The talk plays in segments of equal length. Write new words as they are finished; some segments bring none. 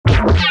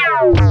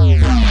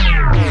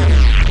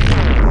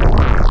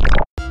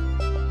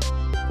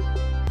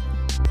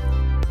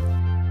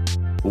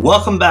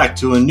Welcome back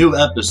to a new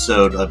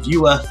episode of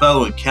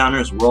UFO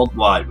Encounters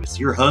Worldwide with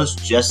your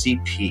host,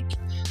 Jesse Peak.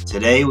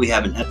 Today we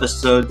have an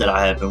episode that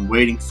I have been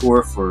waiting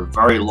for a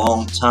very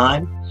long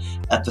time.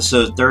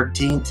 Episode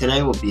 13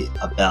 today will be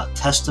about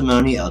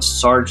testimony of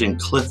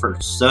Sergeant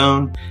Clifford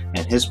Stone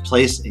and his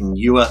place in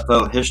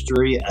UFO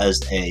history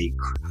as a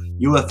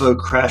UFO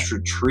crash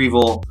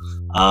retrieval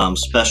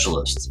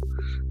specialist.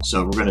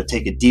 So we're going to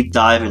take a deep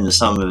dive into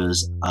some of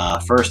his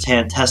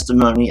first-hand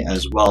testimony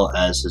as well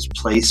as his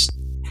place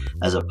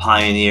as a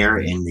pioneer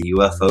in the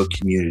UFO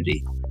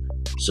community.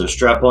 So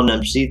strap on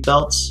them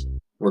seatbelts.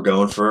 We're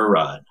going for a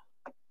ride.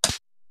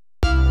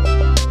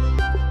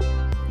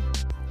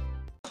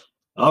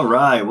 All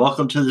right,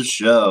 welcome to the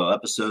show,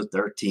 episode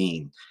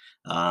 13.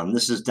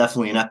 This is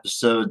definitely an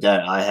episode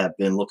that I have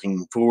been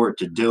looking forward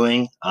to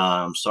doing.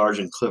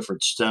 Sergeant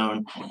Clifford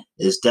Stone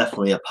is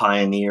definitely a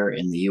pioneer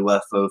in the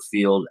UFO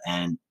field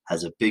and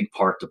has a big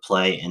part to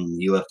play in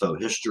UFO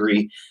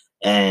history.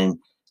 And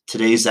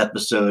today's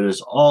episode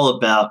is all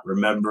about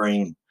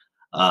remembering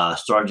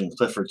Sergeant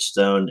Clifford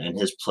Stone and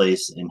his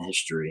place in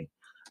history.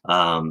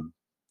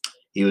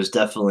 He was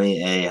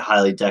definitely a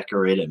highly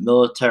decorated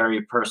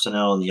military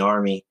personnel in the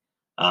Army.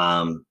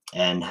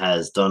 And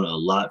has done a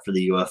lot for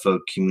the UFO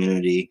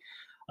community.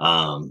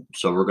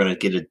 So we're going to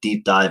get a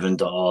deep dive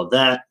into all of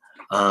that.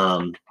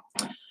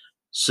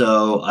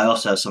 So I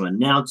also have some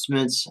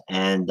announcements,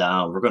 and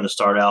we're going to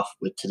start off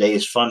with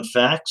today's fun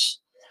facts.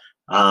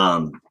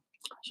 So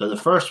the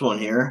first one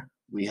here,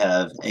 we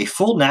have a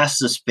full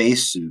NASA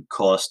spacesuit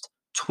cost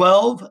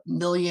 $12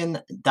 million,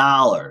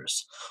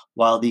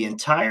 while the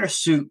entire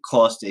suit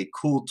cost a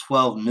cool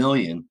 $12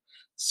 million.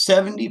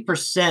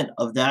 70%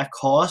 of that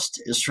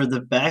cost is for the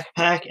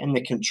backpack and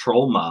the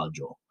control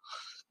module.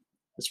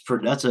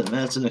 That's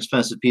an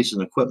expensive piece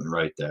of equipment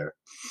right there.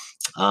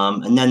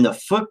 And then the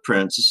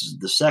footprints. This is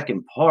the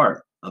second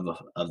part of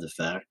the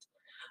fact.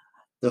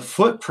 The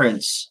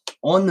footprints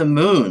on the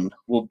moon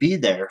will be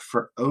there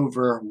for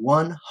over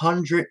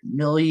 100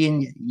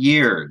 million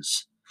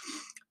years.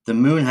 The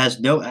moon has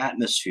no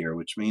atmosphere,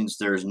 which means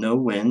there's no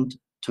wind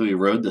to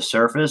erode the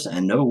surface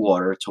and no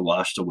water to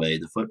wash away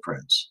the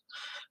footprints.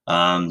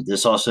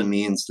 This also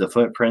means the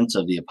footprints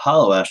of the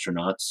Apollo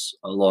astronauts,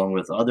 along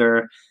with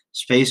other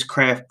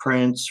spacecraft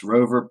prints,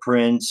 rover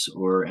prints,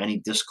 or any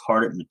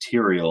discarded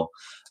material,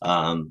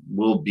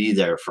 will be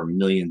there for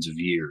millions of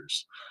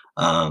years.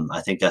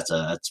 I think that's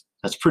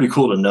pretty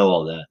cool to know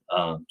all that.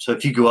 So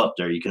if you go up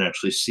there, you can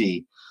actually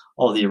see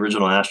all the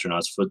original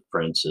astronauts'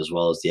 footprints, as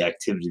well as the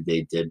activity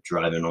they did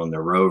driving on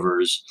their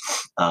rovers,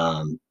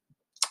 and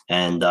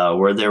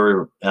where they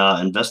were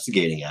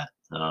investigating at.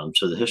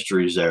 So the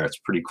history is there. It's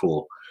pretty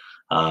cool.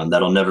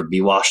 That'll never be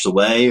washed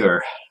away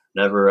or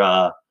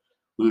never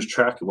lose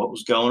track of what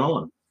was going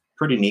on.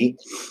 Pretty neat.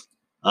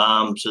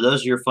 So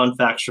those are your fun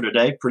facts for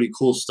today. Pretty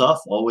cool stuff.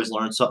 Always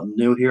learn something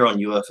new here on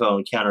UFO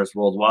Encounters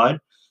Worldwide.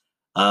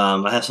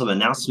 I have some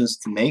announcements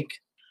to make.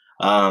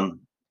 I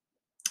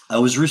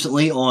was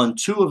recently on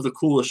two of the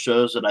coolest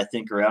shows that I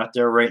think are out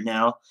there right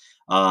now.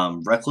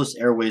 Reckless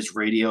Airways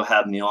Radio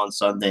had me on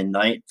Sunday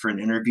night for an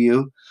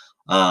interview.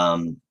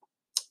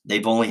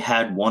 They've only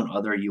had one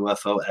other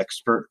UFO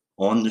expert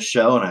on the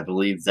show, and I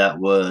believe that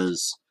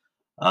was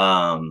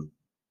Martin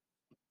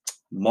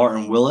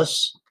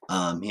Willis.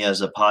 He has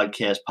a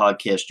podcast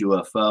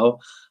UFO,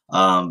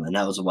 and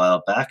that was a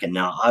while back. And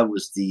now I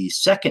was the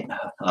second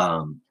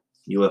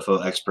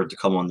UFO expert to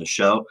come on the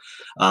show.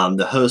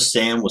 The host,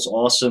 Sam, was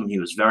awesome. He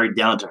was very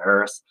down to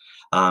earth.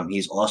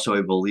 He's also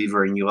a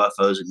believer in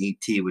UFOs and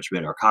ET, which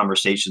made our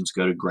conversations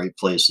go to great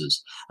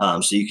places.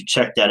 So you can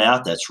check that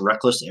out. That's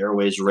Reckless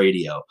Airways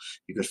Radio.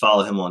 You can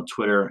follow him on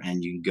Twitter,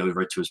 and you can go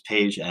right to his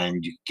page,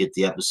 and you can get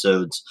the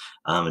episodes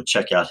and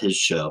check out his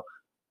show.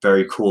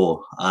 Very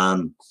cool.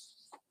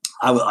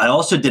 I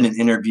also did an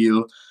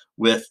interview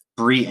with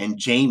Bree and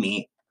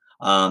Jamie.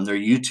 Their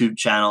YouTube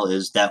channel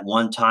is That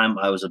One Time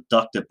I Was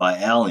Abducted by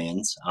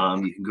Aliens.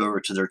 You can go over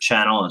to their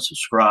channel and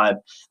subscribe.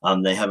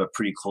 They have a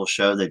pretty cool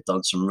show. They've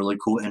done some really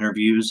cool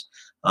interviews.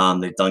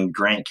 They've done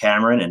Grant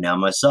Cameron and now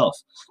myself.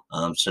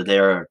 So they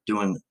are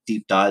doing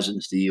deep dives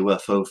into the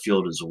UFO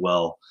field as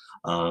well.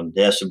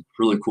 They have some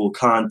really cool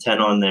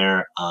content on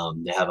there.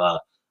 They have a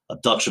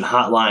abduction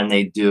hotline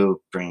they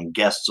do, bringing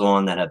guests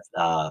on that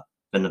have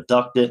been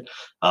abducted.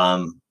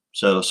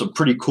 So some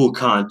pretty cool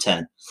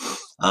content.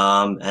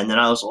 And then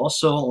I was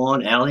also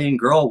on Alien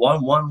Girl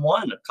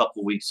 111 a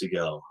couple weeks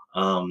ago.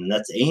 And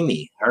that's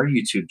Amy, her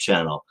YouTube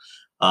channel.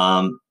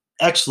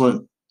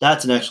 Excellent.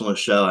 That's an excellent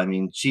show. I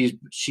mean,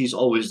 she's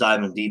always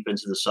diving deep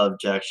into the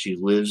subject. She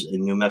lives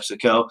in New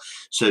Mexico,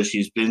 so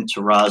she's been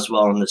to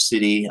Roswell in the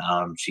city.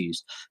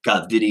 She's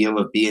got video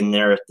of being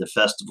there at the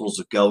festivals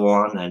that go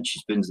on, and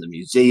she's been to the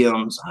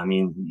museums. I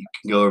mean, you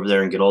can go over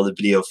there and get all the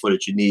video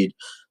footage you need.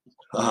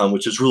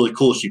 Which is really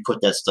cool. She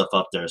put that stuff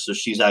up there. So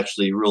she's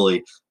actually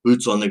really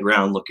boots on the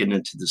ground looking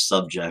into the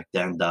subject,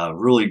 and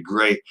really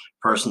great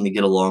person to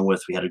get along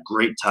with. We had a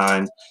great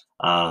time.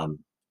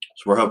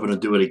 So we're hoping to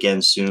do it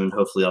again soon.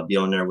 Hopefully, I'll be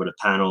on there with a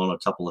panel and a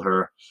couple of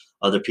her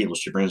other people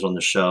she brings on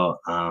the show.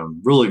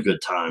 Really good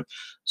time.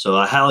 So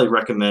I highly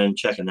recommend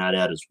checking that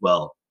out as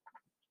well.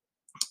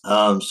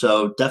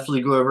 So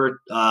definitely go over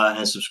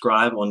and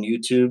subscribe on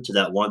YouTube to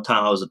That One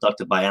Time I Was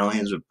Abducted by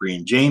Aliens with Bree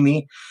and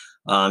Jamie.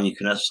 You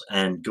can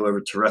and go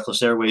over to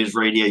Reckless Airways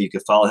Radio. You can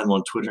follow him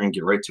on Twitter and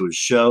get right to his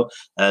show,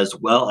 as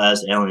well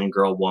as Alien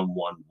Girl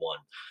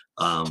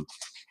 111.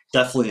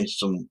 Definitely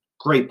some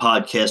great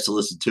podcasts to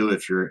listen to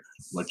if you're,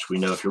 which we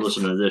know if you're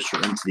listening to this,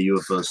 you're into the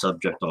UFO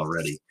subject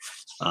already.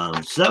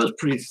 So that was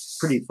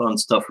pretty fun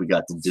stuff we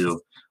got to do.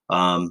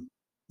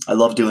 I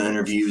love doing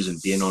interviews and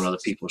being on other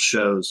people's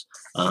shows.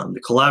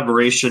 The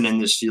collaboration in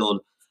this field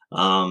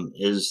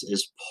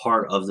is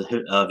part of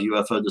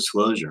UFO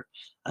disclosure.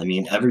 I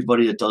mean,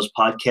 everybody that does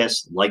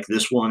podcasts like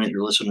this one that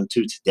you're listening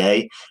to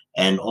today,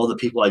 and all the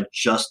people I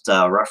just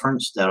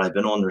referenced that I've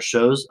been on their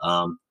shows,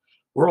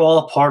 we're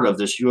all part of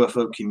this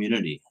UFO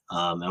community,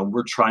 and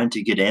we're trying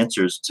to get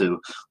answers to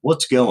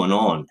what's going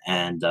on.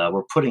 And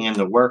we're putting in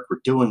the work, we're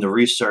doing the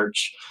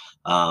research,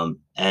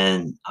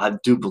 and I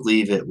do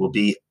believe it will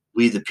be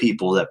we the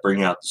people that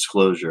bring out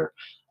disclosure.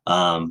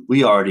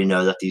 We already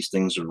know that these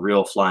things are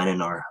real, flying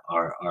in our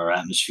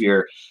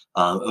atmosphere,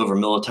 over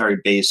military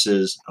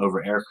bases,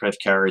 over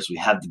aircraft carriers. We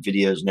have the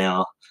videos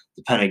now.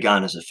 The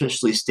Pentagon has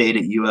officially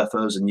stated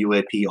UFOs and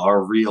UAP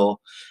are real,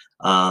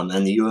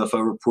 and the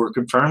UFO report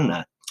confirmed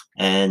that.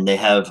 And they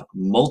have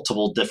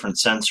multiple different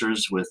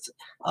sensors with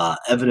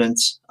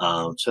evidence.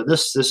 So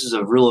this is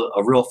a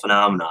real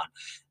phenomenon.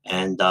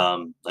 And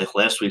like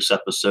last week's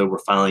episode, we're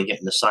finally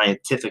getting the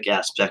scientific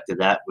aspect of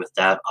that with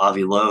that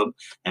Avi Loeb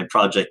and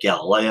Project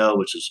Galileo,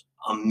 which is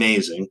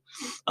amazing.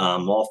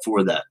 All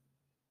for that.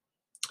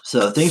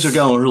 So things are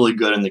going really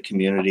good in the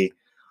community.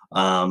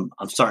 I'm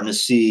starting to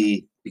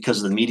see,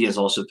 because the media is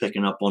also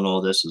picking up on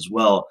all this as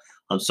well,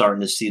 I'm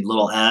starting to see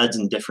little ads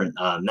in different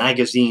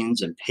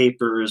magazines and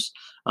papers.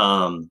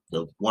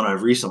 The one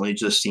I've recently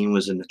just seen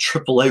was in the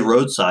AAA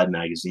Roadside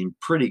magazine.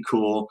 Pretty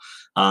cool.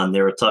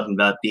 They were talking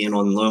about being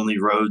on lonely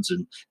roads,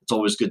 and it's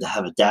always good to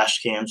have a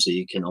dash cam so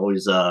you can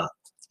always, have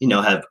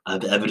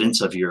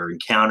evidence of your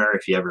encounter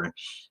if you ever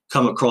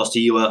come across a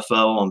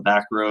UFO on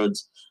back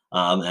roads.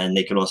 And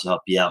they can also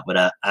help you out with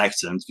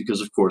accidents because,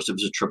 of course, it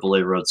was a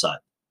AAA Roadside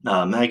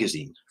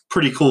magazine.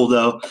 Pretty cool,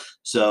 though.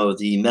 So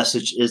the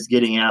message is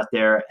getting out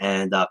there,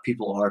 and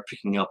people are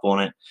picking up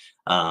on it,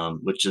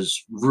 which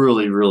is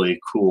really, really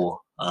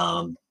cool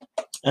and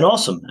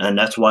awesome. And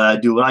that's why I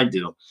do what I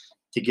do,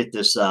 to get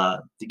this,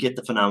 to get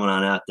the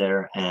phenomenon out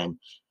there and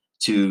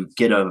to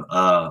get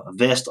a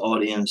vast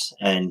audience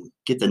and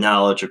get the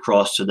knowledge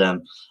across to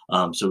them,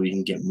 so we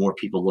can get more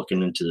people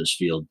looking into this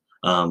field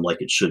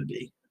like it should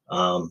be.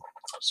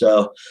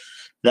 So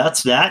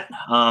that's that.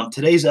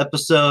 Today's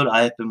episode,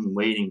 I have been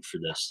waiting for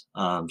this.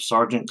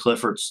 Sergeant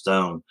Clifford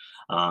Stone,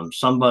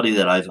 somebody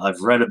that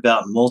I've read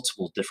about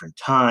multiple different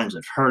times.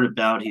 I've heard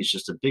about. He's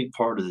just a big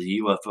part of the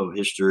UFO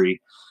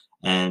history.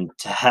 And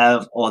to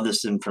have all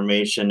this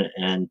information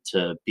and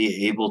to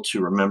be able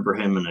to remember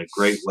him in a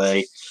great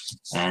way.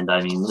 And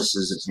I mean, this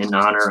is in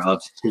honor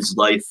of his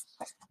life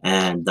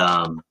and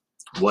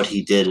what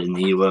he did in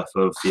the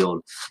UFO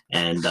field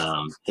and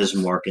his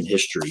mark in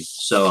history.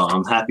 So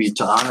I'm happy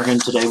to honor him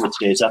today with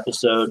today's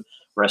episode.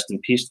 Rest in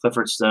peace,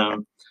 Clifford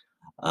Stone.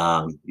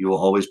 You will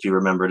always be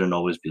remembered and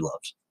always be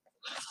loved.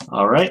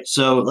 All right,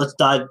 so let's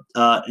dive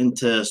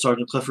into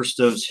Sergeant Clifford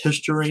Stone's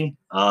history.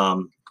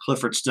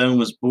 Clifford Stone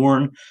was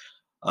born,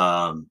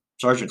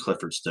 Sergeant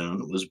Clifford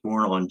Stone was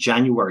born on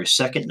January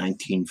 2nd,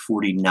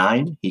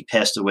 1949. He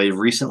passed away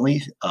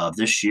recently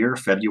this year,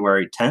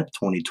 February 10th,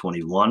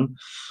 2021,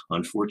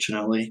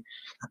 unfortunately.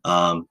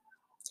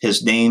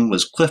 His name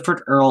was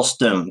Clifford Earl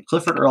Stone.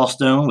 Clifford Earl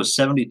Stone was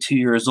 72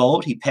 years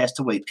old. He passed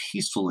away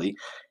peacefully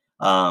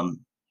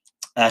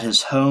at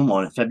his home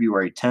on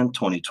February 10th,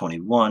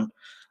 2021.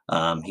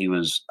 He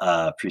was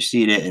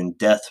preceded in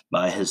death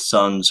by his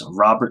sons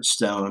Robert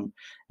Stone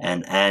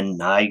and Ann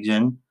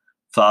Nigel,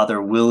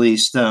 father Willie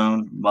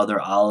Stone, mother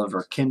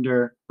Oliver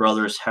Kinder,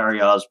 brothers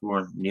Harry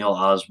Osborne, Neil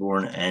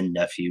Osborne, and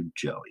nephew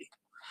Joey.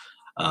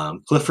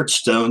 Clifford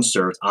Stone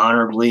served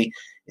honorably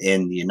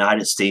in the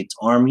United States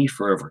Army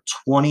for over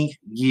 20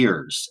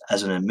 years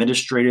as an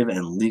administrative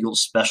and legal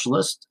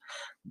specialist.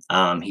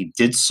 He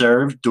did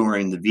serve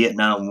during the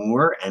Vietnam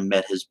War and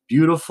met his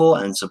beautiful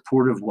and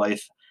supportive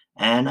wife,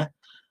 Anna.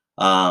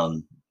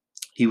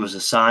 He was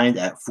assigned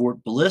at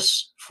Fort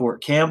Bliss,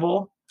 Fort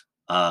Campbell,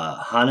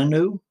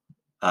 Honolulu,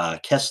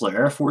 Kessler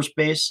Air Force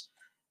Base,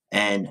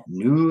 and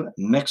New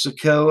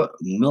Mexico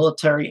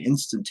Military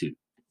Institute.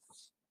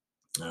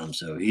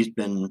 So he's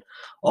been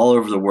all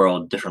over the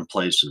world, different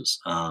places.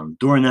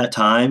 During that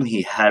time,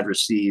 he had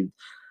received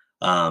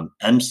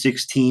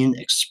M16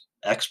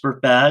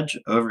 Expert Badge,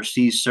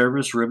 Overseas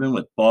Service Ribbon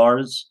with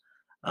Bars,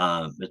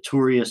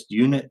 Meritorious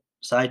Unit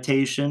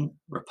Citation,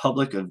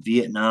 Republic of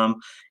Vietnam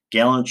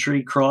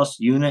Gallantry Cross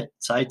Unit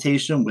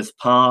Citation with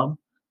Palm,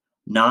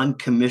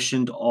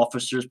 Non-Commissioned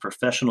Officers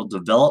Professional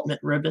Development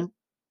Ribbon,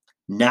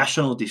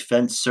 National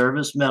Defense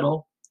Service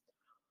Medal,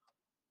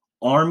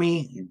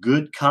 Army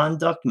Good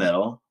Conduct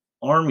Medal,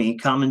 Army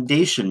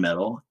Commendation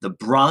Medal, the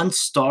Bronze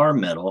Star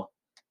Medal,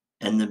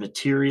 and the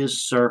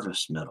Meritorious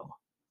Service Medal.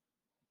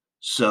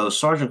 So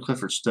Sergeant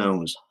Clifford Stone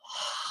was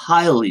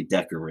highly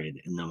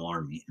decorated in the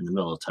Army, in the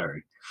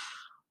military.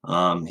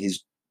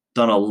 He's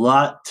done a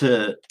lot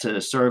to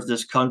serve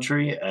this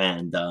country,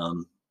 and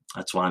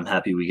that's why I'm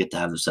happy we get to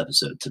have this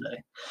episode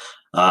today.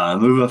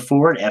 Moving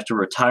forward, after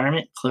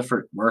retirement,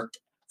 Clifford worked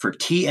for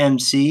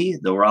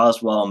TMC, the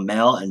Roswell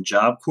Mail and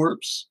Job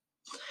Corps.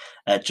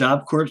 At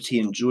Job Corps, he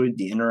enjoyed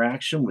the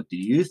interaction with the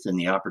youth and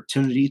the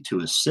opportunity to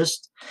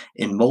assist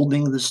in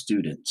molding the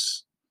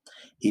students.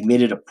 He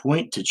made it a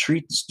point to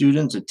treat the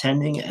students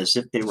attending as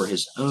if they were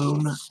his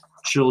own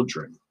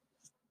children.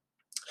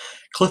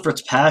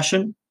 Clifford's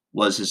passion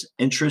was his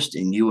interest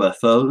in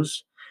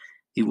UFOs.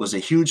 He was a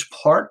huge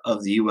part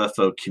of the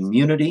UFO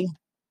community.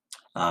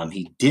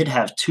 He did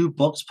have 2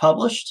 books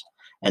published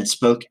and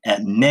spoke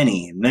at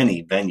many,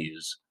 many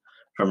venues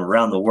from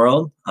around the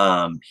world.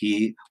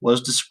 He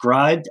was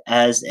described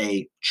as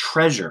a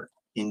treasure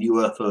in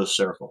UFO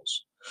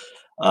circles.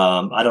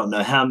 I don't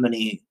know how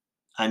many.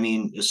 I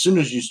mean, as soon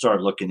as you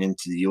start looking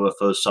into the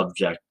UFO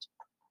subject,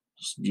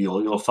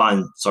 you'll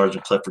find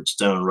Sergeant Clifford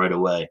Stone right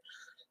away.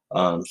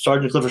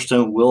 Sergeant Clifford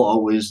Stone will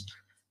always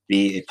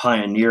be a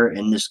pioneer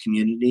in this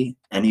community.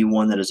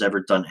 Anyone that has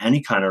ever done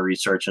any kind of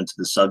research into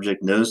the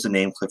subject knows the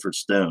name Clifford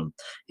Stone.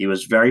 He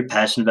was very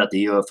passionate about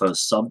the UFO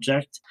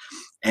subject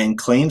and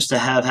claims to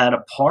have had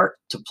a part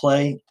to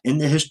play in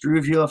the history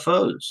of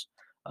UFOs.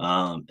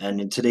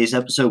 And in today's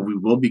episode, we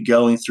will be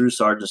going through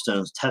Sergeant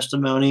Stone's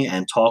testimony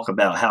and talk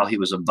about how he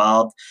was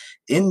involved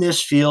in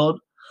this field.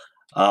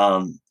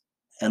 And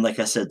like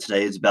I said,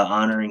 today is about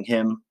honoring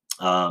him.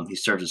 He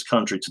served his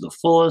country to the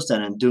fullest,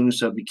 and in doing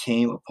so,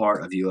 became a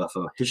part of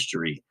UFO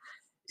history.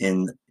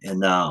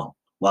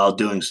 While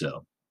doing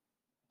so,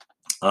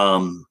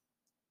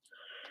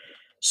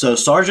 so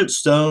Sergeant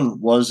Stone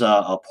was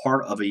a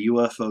part of a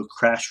UFO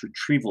crash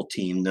retrieval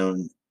team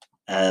known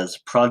as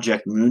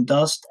Project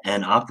Moondust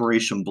and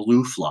Operation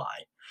Blue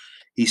Fly.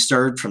 He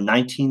served from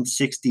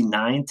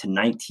 1969 to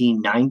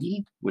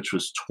 1990, which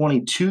was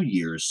 22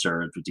 years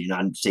served with the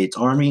United States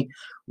Army,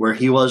 where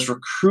he was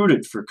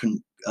recruited for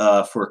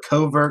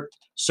covert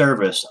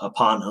service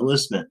upon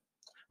enlistment,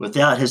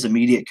 without his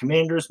immediate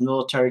commanders,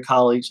 military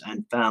colleagues,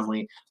 and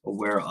family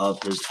aware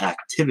of his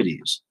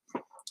activities.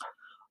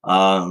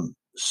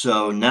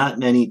 So not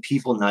many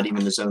people, not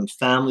even his own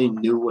family,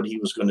 knew what he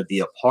was going to be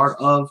a part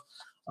of.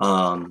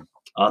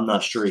 I'm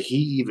not sure he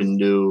even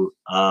knew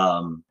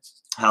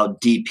how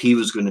deep he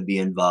was going to be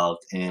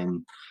involved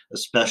in,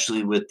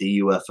 especially with the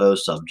UFO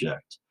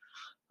subject.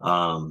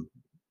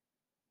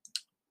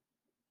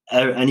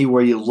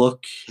 Anywhere you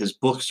look, his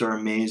books are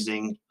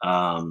amazing.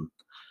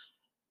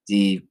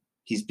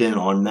 He's been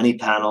on many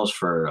panels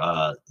for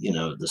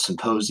the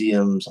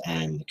symposiums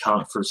and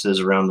conferences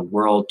around the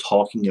world,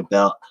 talking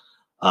about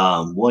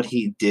what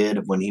he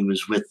did when he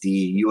was with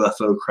the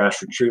UFO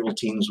crash retrieval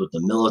teams with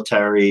the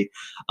military,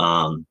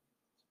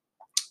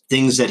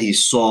 things that he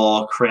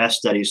saw, crafts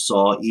that he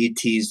saw,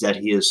 ETs that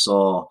he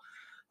saw.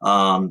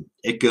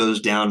 It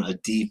goes down a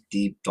deep,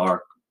 deep,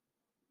 dark,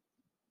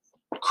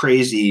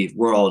 crazy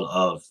world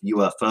of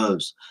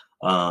UFOs.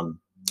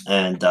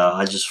 And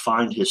I just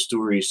find his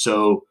story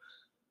so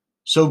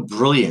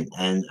brilliant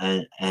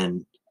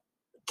and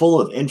full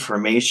of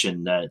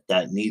information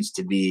that needs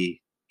to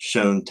be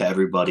shown to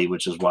everybody,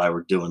 which is why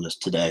we're doing this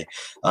today.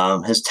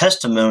 His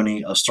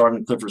testimony of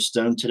Sergeant Clifford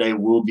Stone today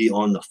will be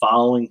on the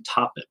following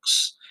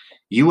topics: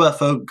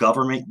 UFO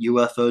government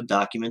UFO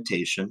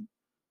documentation,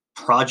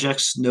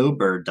 Project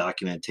Snowbird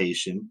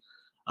documentation,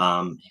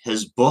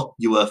 his book,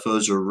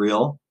 UFOs Are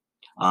Real,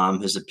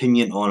 his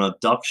opinion on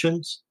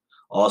abductions,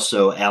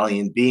 also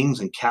alien beings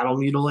and cattle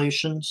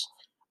mutilations,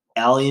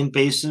 alien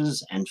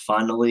bases, and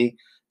finally,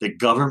 the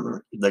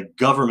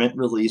government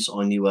release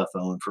on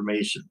UFO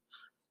information.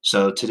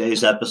 So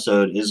today's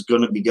episode is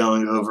going to be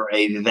going over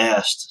a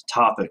vast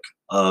topic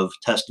of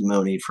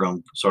testimony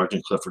from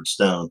Sergeant Clifford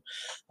Stone.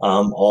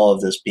 All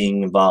of this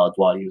being involved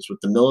while he was with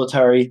the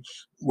military,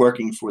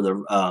 working for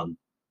the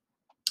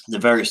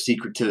very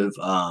secretive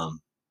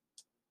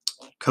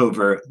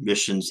covert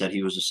missions that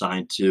he was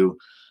assigned to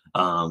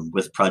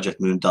with Project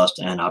Moondust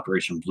and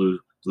Operation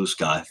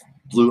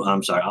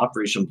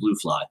Operation Blue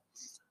Fly.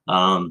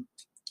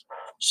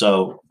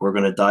 So we're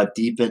going to dive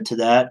deep into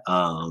that.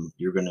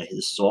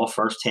 This is all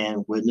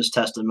firsthand witness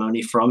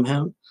testimony from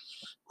him.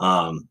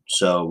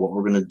 So what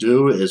we're going to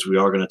do is we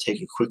are going to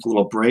take a quick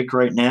little break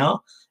right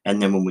now,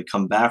 and then when we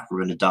come back,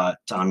 we're going to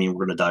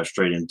dive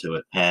straight into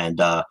it and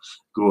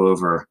go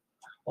over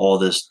all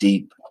this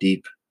deep,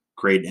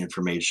 great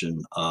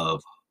information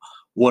of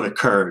what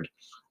occurred.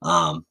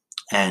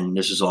 And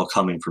this is all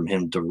coming from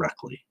him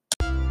directly.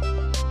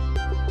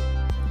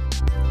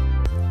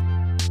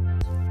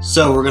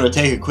 So we're going to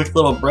take a quick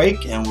little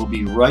break, and we'll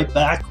be right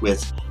back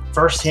with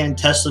firsthand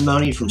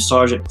testimony from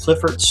Sergeant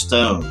Clifford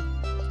Stone.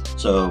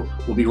 So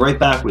we'll be right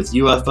back with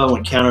UFO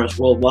Encounters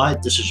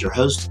Worldwide. This is your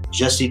host,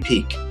 Jesse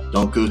Peak.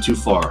 Don't go too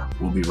far.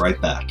 We'll be right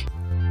back.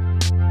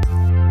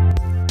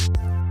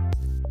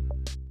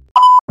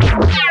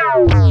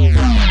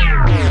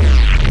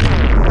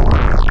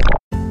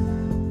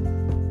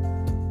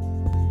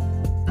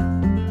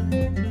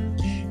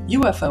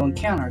 UFO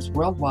Encounters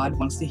Worldwide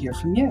wants to hear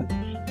from you.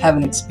 Have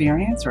an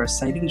experience or a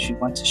sightings you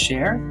want to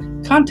share?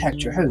 Contact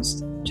your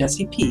host,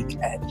 Jesse Peak,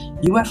 at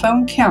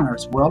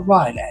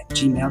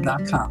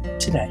ufoencountersworldwide@gmail.com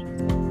today.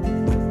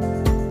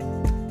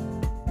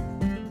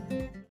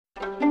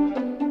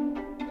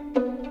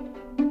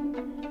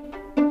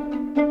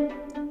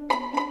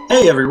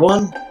 Hey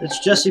everyone, it's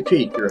Jesse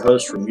Peak, your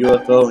host from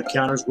UFO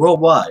Encounters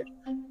Worldwide.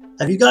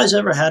 Have you guys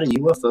ever had a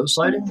UFO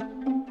sighting?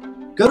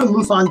 Go to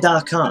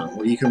MUFON.com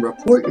where you can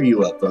report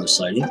your UFO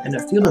sighting and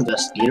a field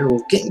investigator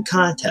will get in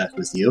contact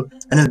with you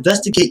and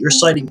investigate your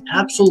sighting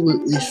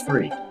absolutely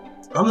free.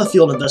 I'm a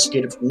field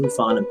investigator from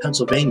MUFON in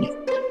Pennsylvania.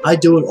 I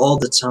do it all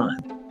the time.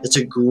 It's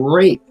a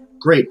great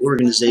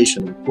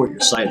organization to report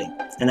your sighting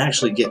and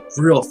actually get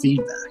real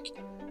feedback.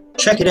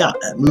 Check it out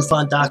at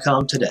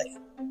MUFON.com today.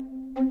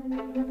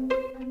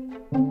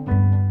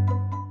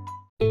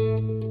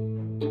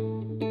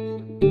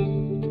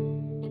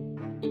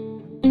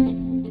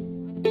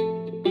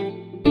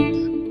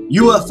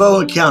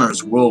 UFO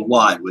Encounters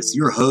Worldwide with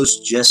your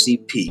host,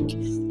 Jesse Peak.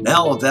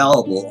 Now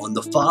available on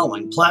the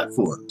following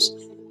platforms: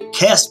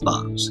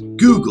 CastBox,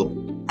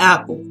 Google,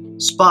 Apple,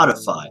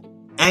 Spotify,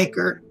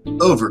 Anchor,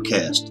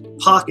 Overcast,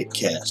 Pocket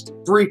Cast,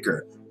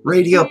 Breaker,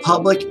 Radio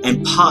Public,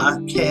 and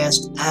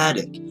Podcast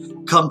Addict.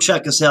 Come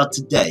check us out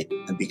today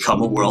and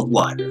become a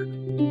worldwider.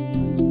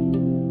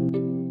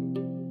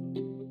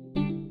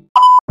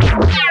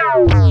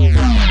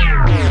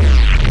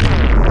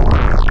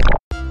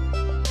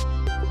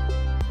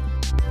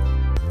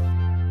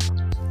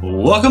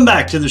 Welcome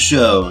back to the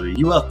show,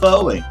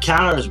 UFO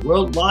Encounters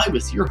Worldwide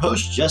with your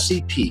host,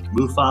 Jesse Peak,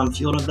 MUFON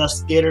Field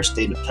Investigator,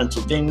 State of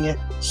Pennsylvania,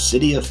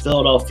 City of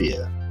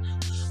Philadelphia.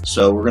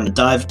 So we're going to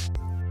dive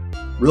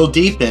real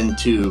deep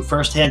into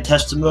firsthand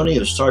testimony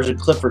of Sergeant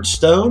Clifford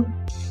Stone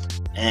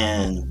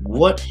and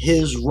what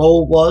his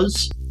role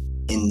was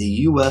in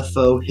the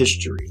UFO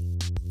history.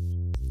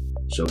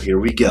 So here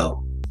we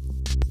go.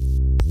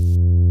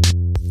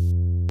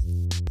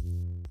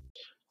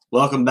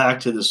 Welcome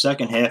back to the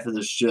second half of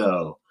the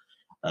show.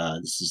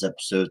 This is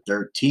episode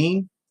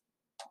 13,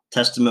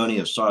 Testimony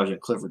of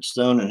Sergeant Clifford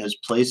Stone and his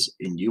place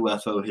in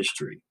UFO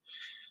history.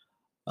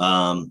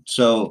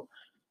 So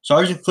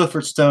Sergeant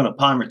Clifford Stone,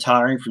 upon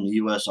retiring from the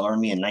U.S.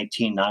 Army in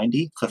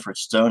 1990, Clifford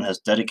Stone has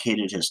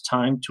dedicated his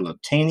time to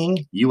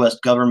obtaining U.S.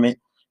 government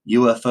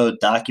UFO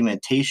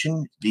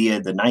documentation via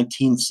the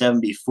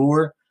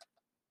 1974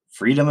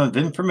 Freedom of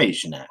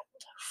Information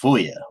Act,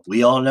 FOIA.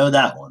 We all know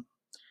that one.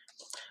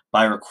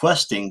 By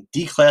requesting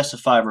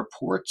declassified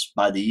reports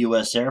by the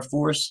U.S. Air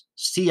Force,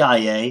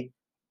 CIA,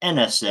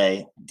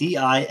 NSA,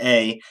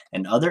 DIA,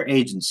 and other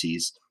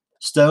agencies,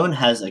 Stone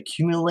has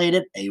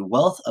accumulated a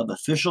wealth of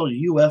official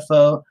U.S.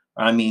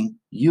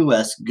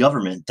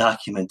 government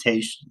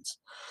documentations.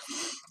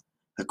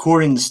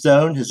 According to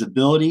Stone, his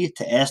ability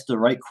to ask the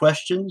right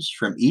questions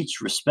from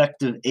each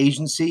respective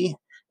agency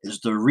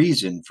is the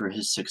reason for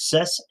his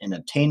success in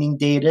obtaining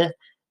data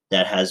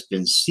that has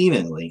been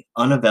seemingly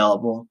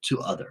unavailable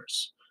to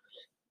others.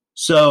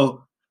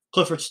 So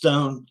Clifford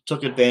Stone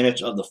took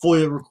advantage of the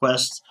FOIA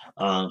requests,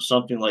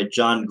 something like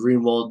John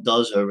Greenwald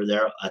does over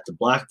there at the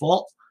Black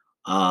Vault.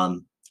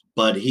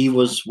 But he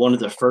was one of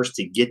the first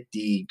to get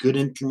the good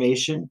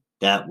information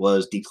that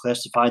was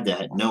declassified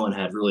that no one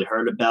had really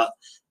heard about.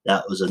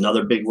 That was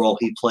another big role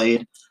he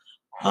played.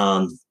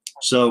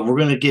 So we're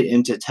going to get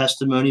into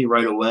testimony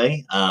right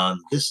away.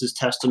 This is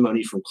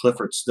testimony from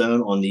Clifford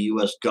Stone on the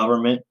U.S.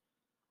 government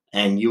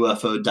and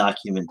UFO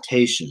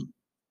documentation.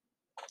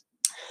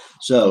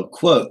 So,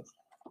 quote,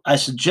 "I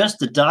suggest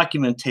the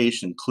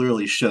documentation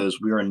clearly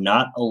shows we are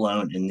not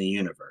alone in the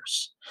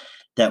universe,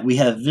 that we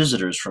have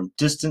visitors from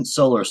distant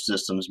solar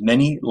systems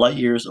many light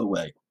years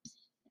away,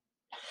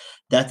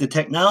 that the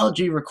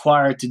technology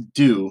required to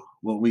do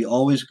what we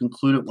always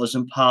concluded was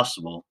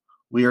impossible,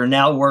 we are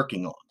now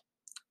working on.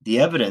 The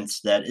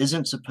evidence that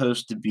isn't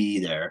supposed to be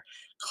there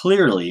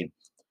clearly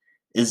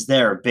is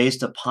there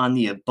based upon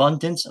the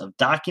abundance of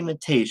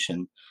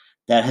documentation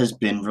that has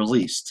been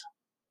released.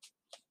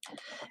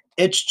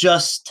 It's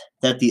just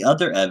that the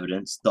other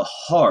evidence, the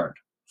hard,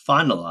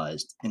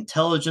 finalized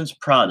intelligence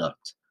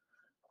product,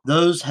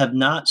 those have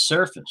not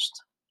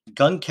surfaced.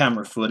 Gun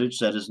camera footage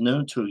that is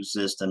known to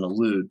exist and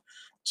allude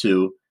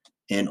to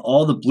in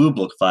all the Blue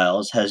Book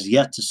files has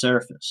yet to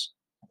surface.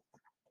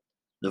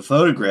 The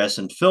photographs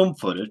and film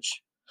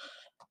footage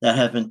that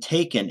have been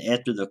taken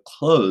after the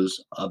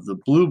close of the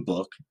Blue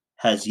Book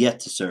has yet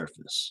to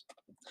surface.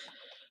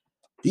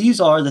 These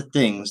are the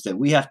things that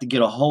we have to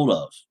get a hold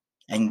of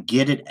and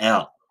get it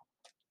out.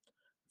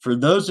 For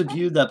those of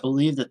you that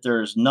believe that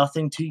there is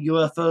nothing to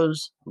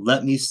UFOs,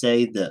 let me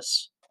say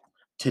this.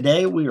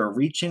 Today we are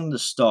reaching the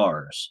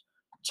stars.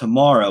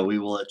 Tomorrow we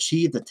will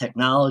achieve the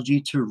technology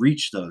to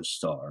reach those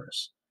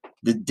stars.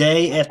 The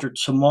day after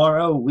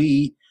tomorrow,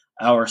 we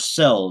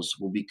ourselves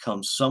will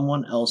become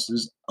someone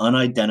else's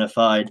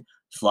unidentified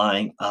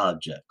flying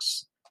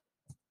objects."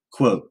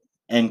 Quote,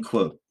 end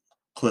quote,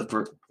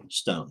 Clifford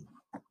Stone.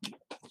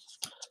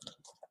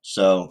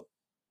 So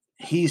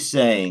he's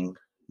saying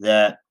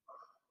that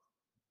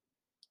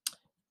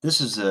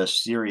this is a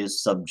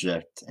serious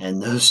subject,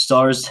 and those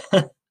stars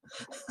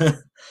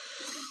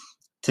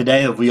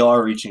today we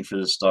are reaching for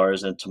the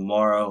stars, and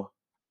tomorrow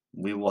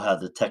we will have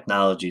the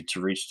technology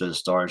to reach those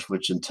stars,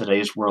 which in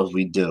today's world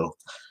we do.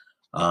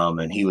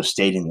 And he was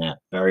stating that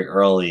very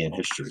early in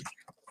history.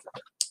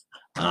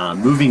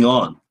 Moving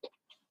on.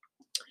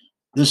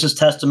 This is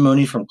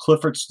testimony from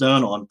Clifford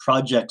Stone on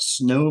Project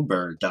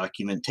Snowbird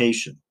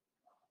documentation.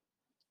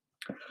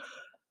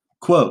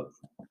 Quote,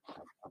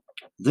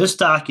 "This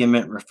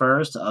document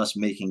refers to us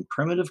making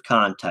primitive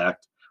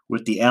contact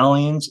with the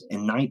aliens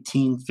in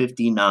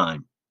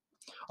 1959.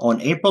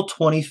 On April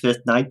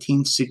 25th,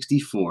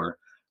 1964,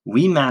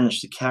 we managed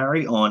to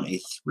carry on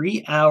a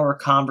 3-hour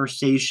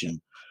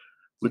conversation,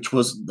 which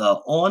was the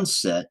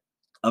onset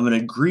of an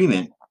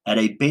agreement at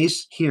a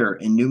base here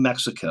in New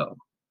Mexico.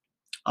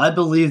 I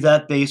believe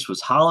that base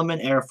was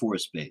Holloman Air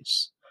Force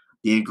Base.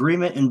 The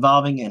agreement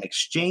involving an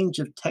exchange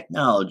of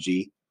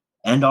technology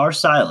and our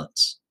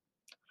silence.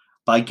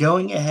 By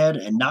going ahead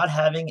and not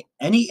having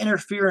any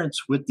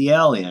interference with the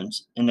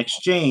aliens, in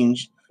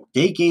exchange,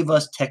 they gave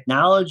us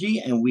technology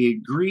and we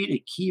agreed to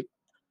keep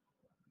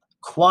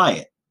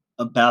quiet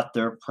about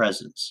their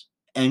presence."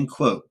 End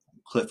quote,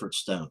 Clifford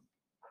Stone.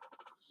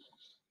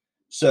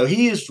 So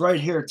he is right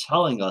here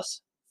telling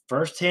us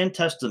firsthand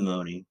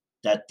testimony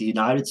that the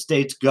United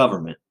States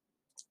government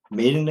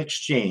made an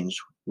exchange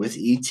with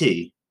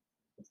ET,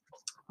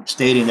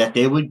 stating that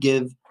they would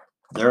give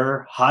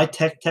their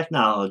high-tech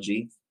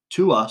technology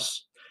to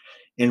us.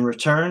 In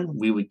return,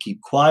 we would keep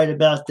quiet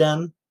about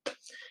them,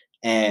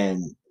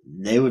 and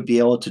they would be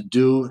able to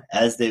do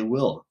as they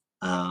will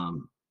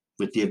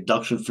with the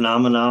abduction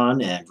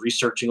phenomenon and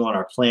researching on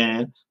our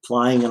planet,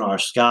 flying in our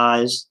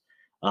skies.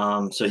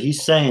 So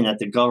he's saying that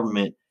the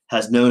government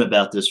has known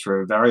about this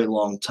for a very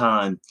long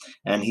time,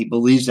 and he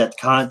believes that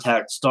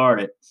contact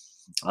started.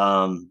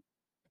 The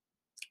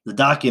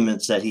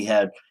documents that he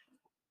had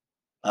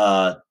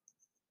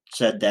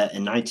said that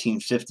in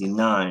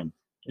 1959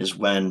 is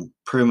when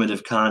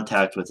primitive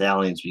contact with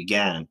aliens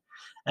began,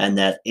 and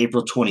that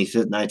April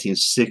 25th,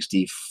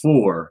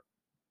 1964,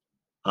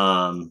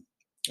 a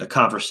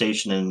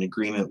conversation and an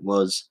agreement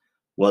was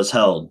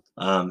held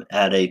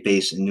at a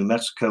base in New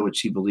Mexico, which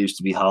he believes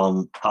to be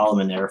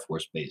Holloman Air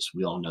Force Base.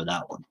 We all know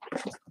that one.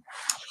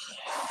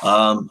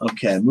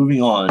 Okay,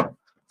 moving on.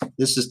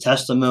 This is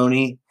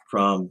testimony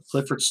from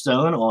Clifford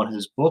Stone on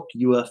his book,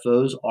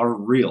 UFOs Are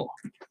Real.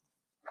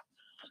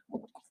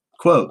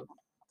 Quote,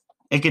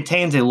 "It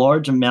contains a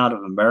large amount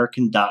of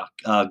American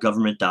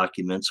government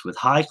documents with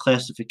high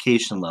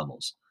classification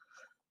levels.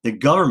 The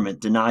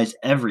government denies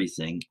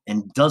everything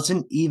and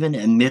doesn't even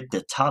admit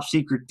that top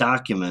secret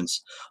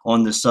documents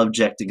on the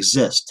subject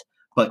exist,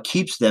 but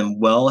keeps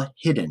them well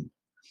hidden.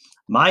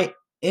 My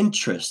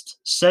interest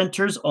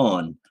centers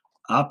on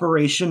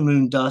Operation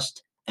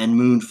Moondust and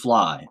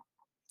Moonfly,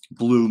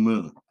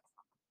 Blue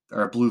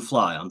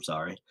Fly,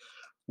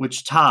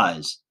 which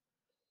ties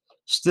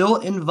still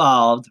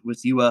involved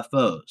with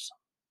UFOs.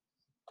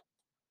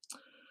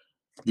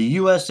 The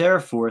U.S.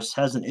 Air Force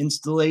has an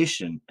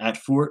installation at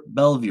Fort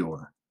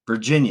Belvoir,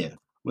 Virginia,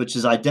 which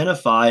is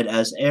identified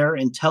as Air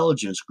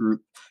Intelligence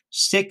Group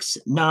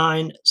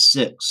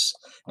 696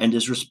 and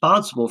is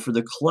responsible for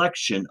the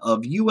collection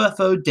of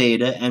UFO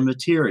data and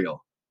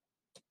material.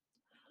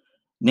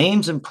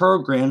 Names and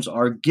programs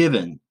are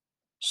given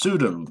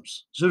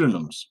pseudonyms.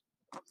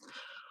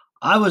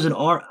 I was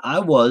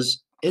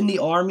in the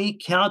Army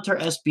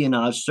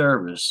Counter-Espionage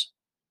Service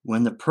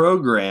when the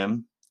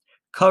program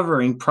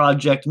covering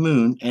Project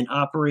Moon and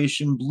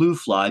Operation Blue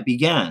Fly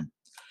began.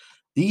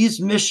 These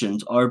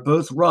missions are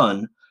both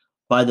run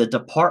by the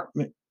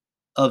Department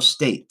of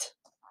State."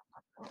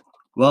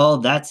 Well,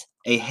 that's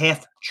a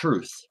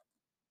half-truth.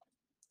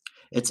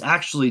 It's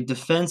actually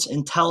Defense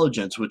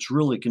Intelligence which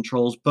really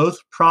controls both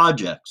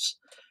projects,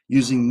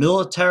 using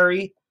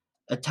military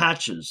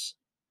attaches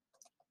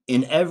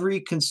in every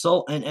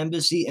consultant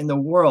embassy in the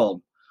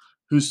world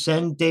who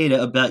send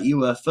data about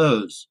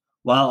UFOs,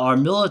 while our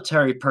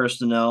military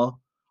personnel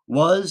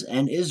was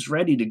and is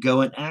ready to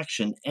go in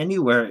action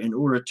anywhere in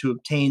order to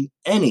obtain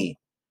any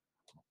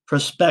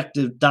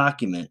prospective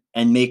document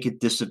and make it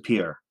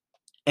disappear.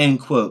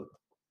 End quote,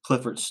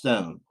 Clifford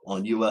Stone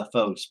on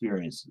UFO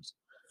experiences.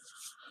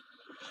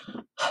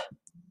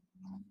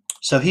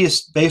 So he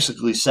is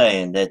basically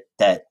saying that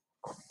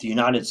the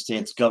United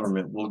States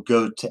government will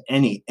go to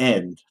any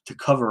end to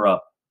cover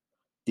up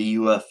the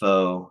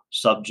UFO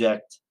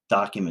subject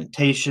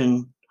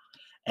documentation,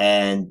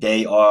 and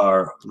they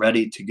are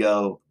ready to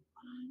go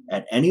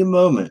at any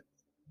moment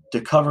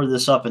to cover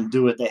this up and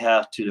do what they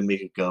have to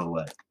make it go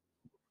away.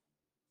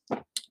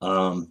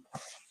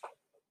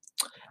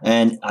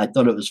 And I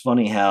thought it was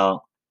funny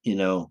how,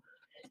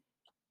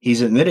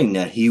 he's admitting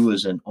that he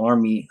was an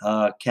Army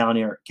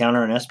counter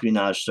and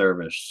espionage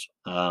service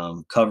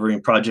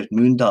covering Project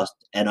Moondust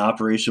and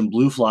Operation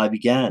Blue Fly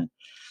began.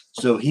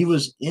 So he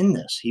was in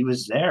this. He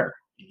was there.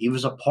 He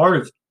was a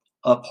part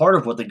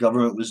of what the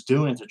government was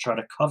doing to try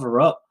to cover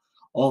up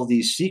all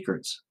these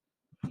secrets.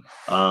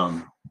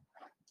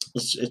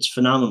 It's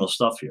phenomenal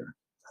stuff here.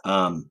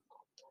 The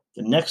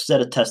next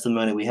set of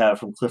testimony we have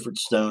from Clifford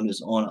Stone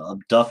is on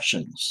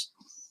abductions.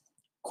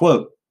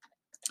 Quote,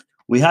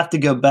 "We have to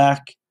go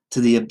back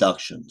to the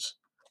abductions.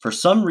 For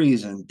some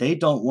reason, they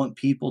don't want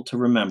people to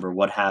remember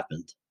what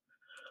happened.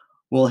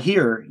 Well,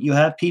 here you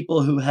have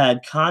people who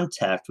had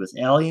contact with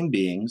alien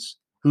beings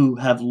who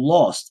have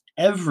lost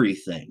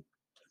everything.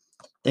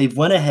 They've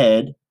went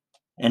ahead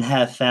and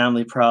have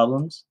family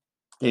problems.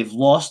 They've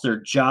lost their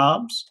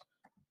jobs.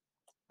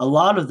 A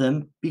lot of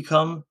them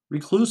become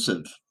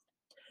reclusive.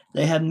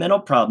 They have mental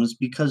problems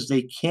because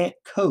they can't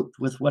cope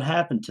with what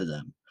happened to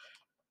them.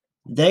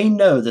 They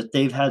know that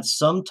they've had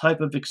some type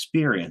of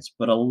experience,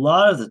 but a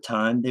lot of the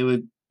time they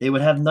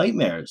would have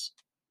nightmares.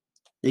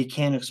 They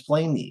can't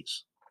explain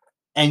these."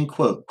 End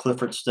quote.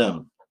 Clifford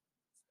Stone,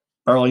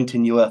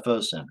 Burlington UFO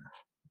Center.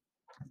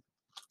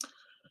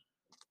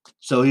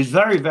 So he's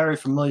very, very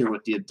familiar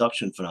with the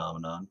abduction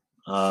phenomenon,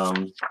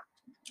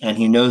 and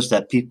he knows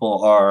that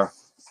people are,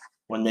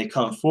 when they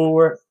come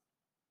forward,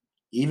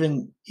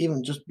 even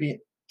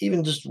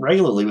just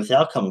regularly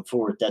without coming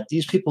forward, that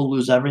these people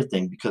lose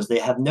everything because they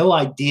have no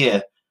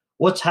idea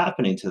what's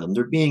happening to them.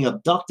 They're being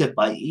abducted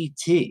by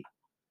ET,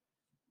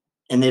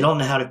 and they don't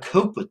know how to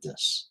cope with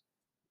this.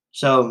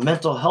 So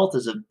mental health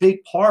is a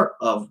big part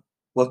of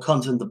what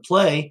comes into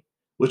play,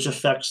 which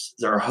affects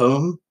their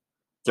home,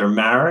 their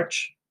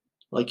marriage,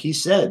 like he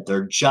said,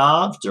 their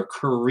jobs, their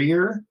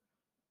career.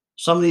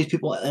 Some of these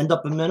people end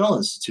up in mental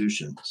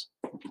institutions.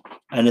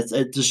 And it's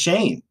a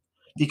shame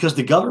because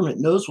the government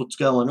knows what's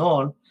going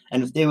on.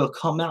 And if they will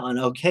come out and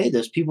okay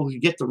this, people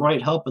could get the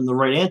right help and the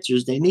right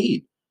answers they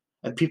need.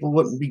 And people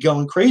wouldn't be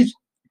going crazy.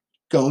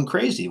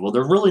 Well,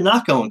 they're really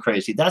not going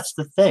crazy. That's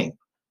the thing.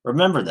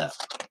 Remember that.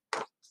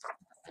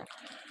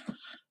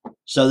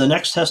 So the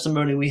next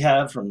testimony we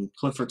have from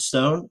Clifford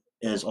Stone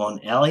is on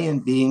alien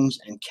beings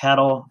and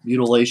cattle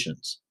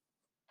mutilations.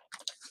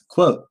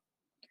 Quote,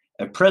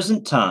 "At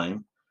present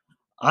time,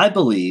 I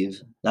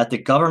believe that the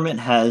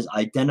government has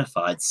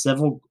identified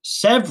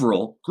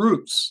several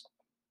groups.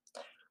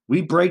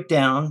 We break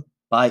down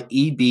by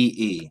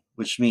EBE,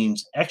 which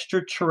means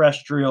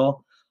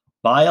extraterrestrial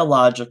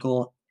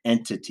biological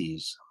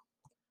entities,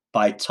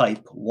 by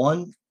type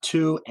 1,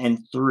 2, and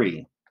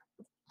 3.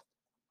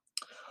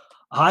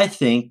 I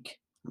think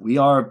we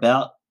are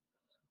about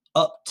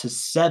up to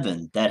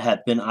 7 that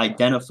have been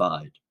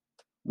identified.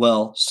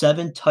 Well,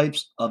 7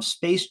 types of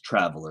space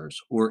travelers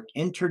or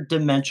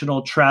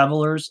interdimensional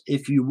travelers,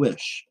 if you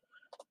wish.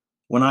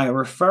 When I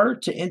refer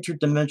to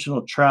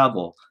interdimensional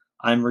travel,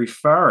 I'm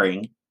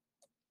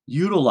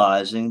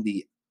utilizing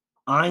the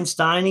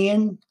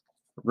Einsteinian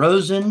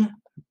Rosen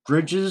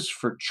bridges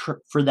for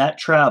that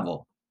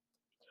travel.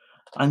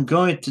 I'm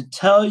going to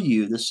tell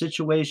you the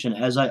situation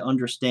as I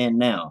understand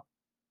now.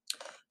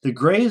 The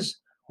Greys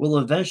will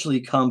eventually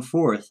come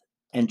forth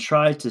and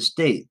try to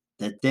state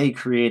that they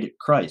created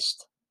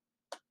Christ.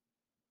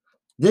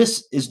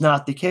 This is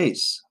not the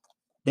case.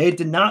 They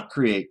did not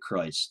create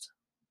Christ.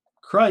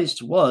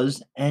 Christ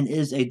was and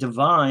is a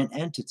divine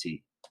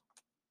entity.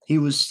 He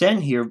was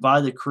sent here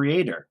by the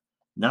Creator,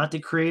 not the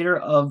creator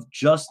of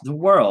just the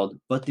world,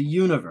 but the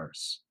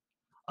universe.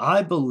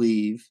 I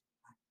believe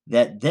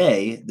that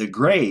they, the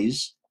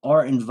Greys,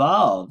 are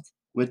involved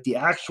with the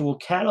actual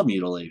cattle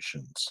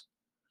mutilations.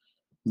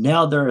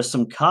 Now there are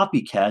some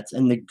copycats,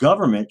 and the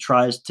government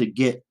tries to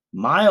get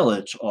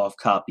mileage off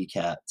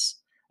copycats.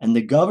 And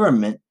the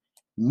government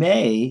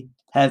may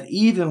have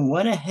even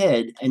went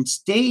ahead and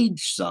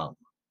staged some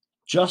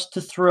just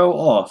to throw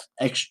off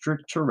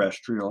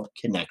extraterrestrial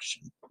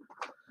connection.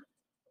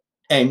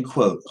 End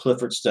quote.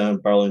 Clifford Stone,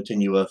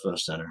 Burlington UFO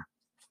Center.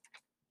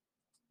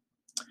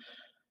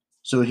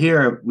 So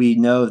here we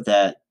know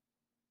that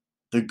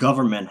the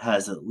government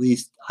has at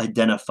least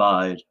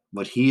identified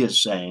what he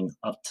is saying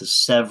up to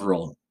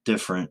several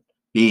different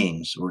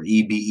beings, or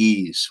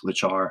EBEs,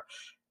 which are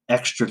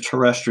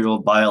extraterrestrial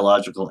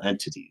biological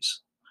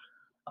entities.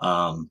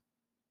 And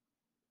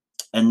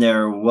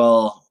they're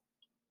well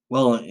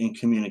in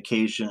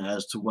communication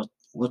as to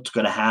what's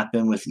going to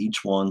happen with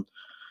each one.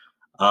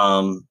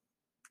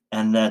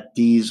 And that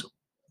these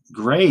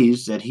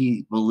Greys that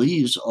he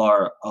believes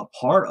are a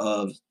part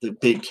of the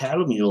big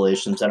cattle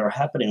mutilations that are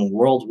happening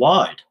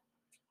worldwide.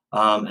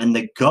 And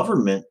the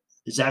government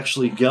is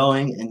actually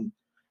going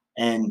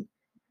and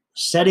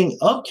setting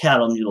up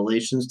cattle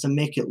mutilations to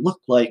make it look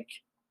like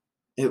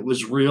it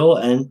was real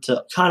and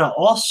to kind of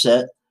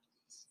offset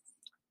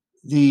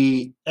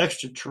the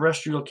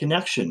extraterrestrial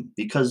connection,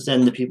 because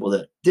then the people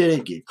that did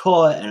it get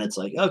caught, and it's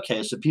like,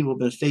 okay, so people have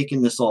been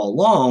faking this all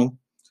along,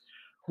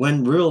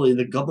 when really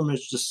the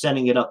government's just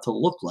setting it up to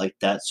look like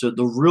that, so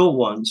the real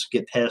ones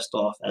get passed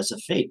off as a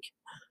fake.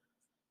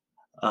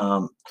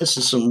 This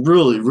is some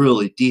really,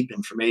 really deep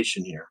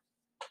information here.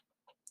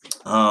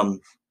 The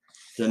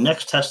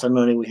next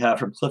testimony we have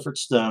from Clifford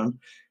Stone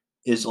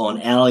is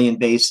on alien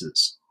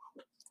bases.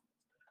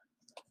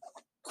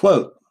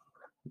 Quote,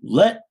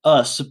 "Let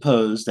us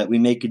suppose that we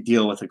make a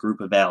deal with a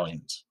group of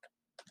aliens.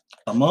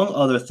 Among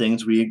other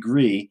things, we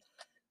agree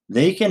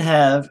they can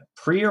have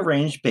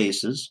prearranged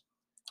bases.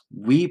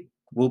 We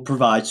will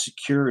provide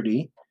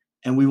security,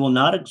 and we will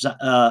not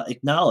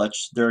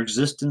acknowledge their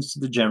existence to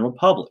the general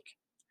public.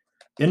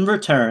 In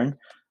return,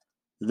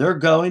 they're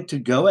going to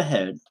go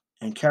ahead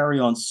and carry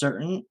on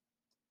certain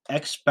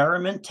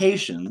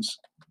experimentations,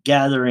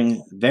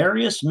 gathering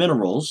various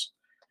minerals,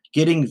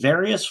 getting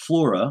various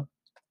flora,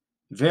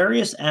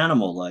 various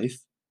animal life.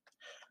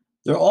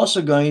 They're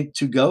also going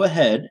to go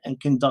ahead and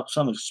conduct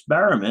some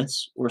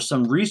experiments or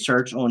some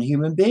research on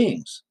human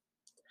beings.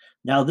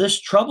 Now, this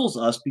troubles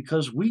us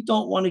because we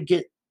don't want to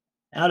get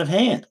out of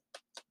hand.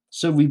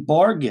 So we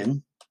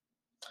bargain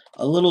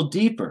a little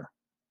deeper,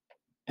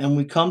 and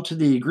we come to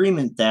the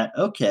agreement that,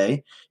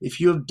 okay, if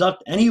you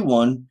abduct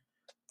anyone,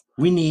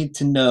 we need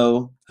to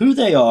know who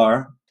they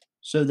are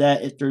so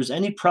that if there's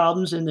any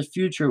problems in the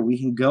future, we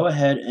can go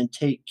ahead and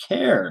take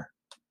care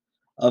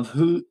of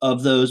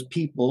those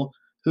people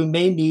who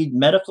may need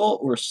medical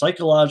or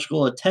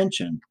psychological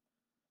attention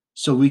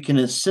so we can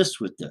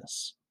assist with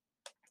this.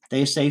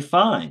 They say,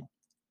 fine,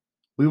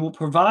 we will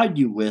provide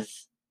you with,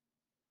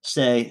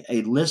 say,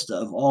 a list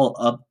of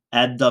all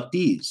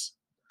abductees.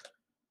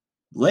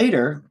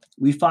 Later,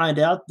 we find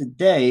out that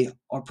they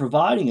are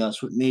providing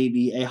us with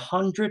maybe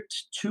 100 to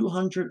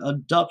 200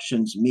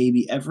 abductions,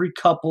 maybe every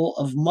couple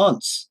of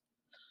months,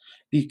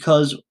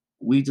 because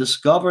we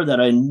discover that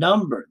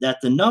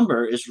the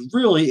number is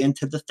really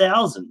into the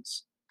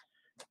thousands.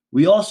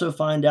 We also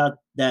find out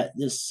that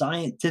this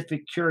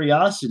scientific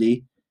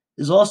curiosity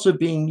is also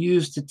being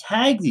used to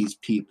tag these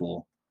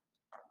people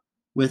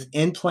with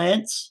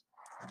implants,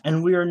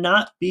 and we are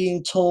not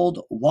being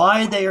told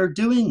why they are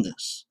doing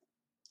this.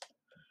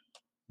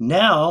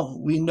 Now,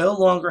 we no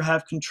longer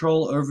have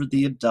control over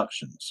the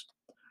abductions.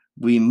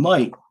 We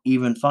might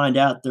even find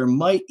out there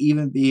might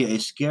even be a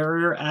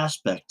scarier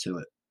aspect to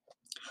it.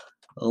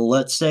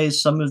 Let's say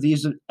some of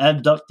these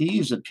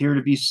abductees appear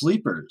to be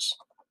sleepers.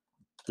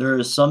 There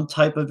is some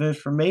type of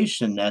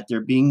information that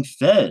they're being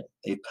fed,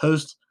 a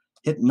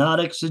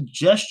post-hypnotic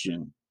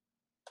suggestion,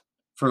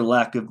 for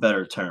lack of a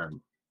better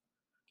term.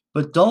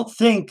 But don't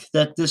think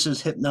that this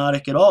is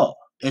hypnotic at all.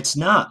 It's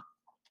not.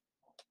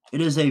 It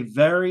is a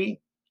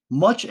very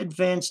much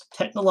advanced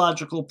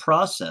technological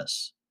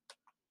process.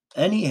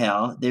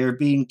 Anyhow, they are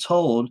being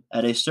told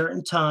at a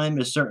certain time,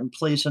 a certain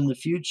place in the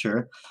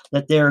future,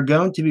 that they are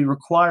going to be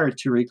required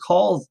to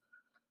recall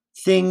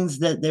things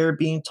that they're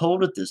being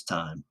told at this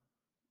time,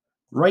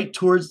 right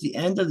towards the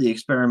end of the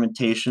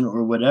experimentation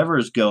or whatever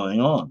is going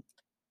on.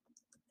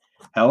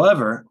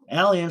 However,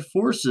 alien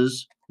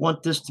forces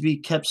want this to be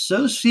kept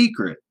so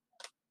secret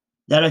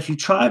that if you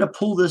try to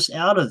pull this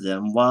out of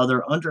them while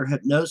they're under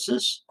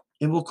hypnosis,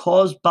 it will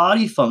cause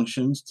body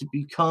functions to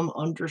become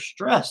under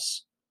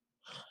stress.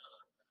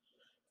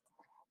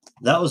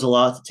 That was a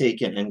lot to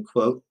take in, end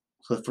quote.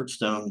 Clifford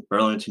Stone,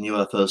 Burlington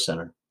UFO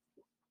Center.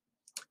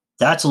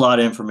 That's a lot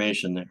of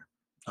information there.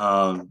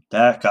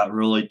 That got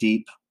really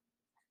deep.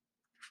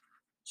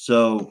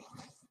 So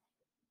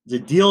the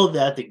deal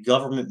that the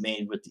government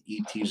made with the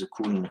ETs,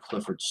 according to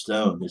Clifford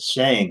Stone, is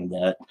saying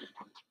that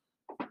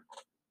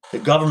the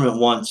government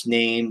wants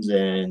names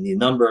and the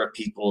number of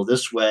people.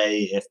 This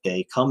way, if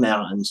they come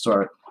out and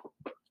start,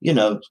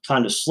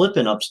 kind of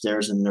slipping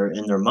upstairs in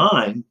their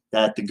mind,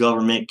 that the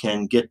government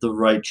can get the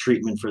right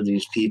treatment for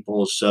these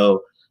people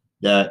so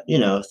that,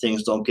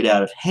 things don't get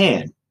out of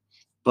hand.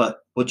 But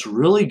what's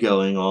really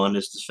going on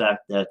is the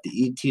fact that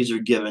the ETs are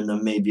giving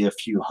them maybe a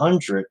few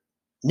hundred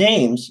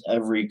names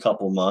every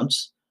couple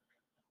months,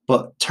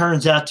 but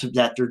turns out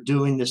that they're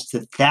doing this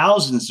to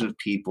thousands of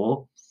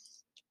people,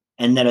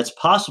 and that it's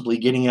possibly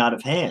getting out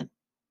of hand.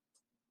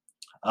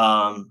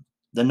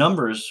 The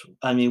numbers,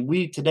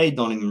 we today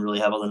don't even really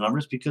have all the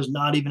numbers because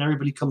not even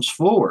everybody comes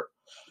forward.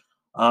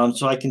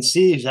 So I can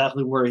see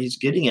exactly where he's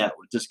getting at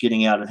with this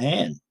getting out of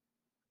hand.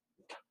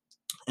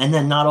 And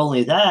then not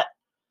only that,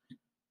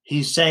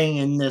 he's saying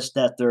in this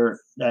that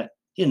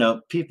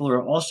people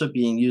are also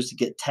being used to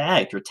get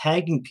tagged. They're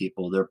tagging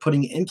people. They're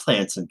putting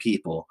implants in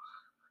people,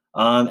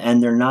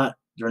 and they're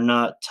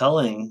not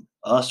telling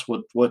us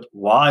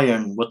why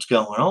and what's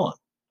going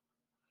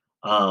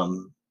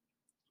on.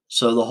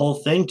 So the whole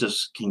thing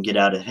just can get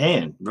out of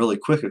hand really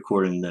quick,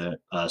 according to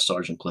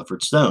Sergeant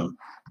Clifford Stone.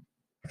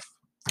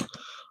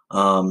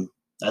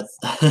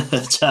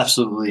 That's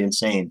absolutely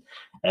insane,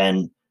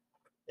 and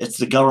it's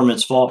the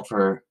government's fault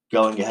for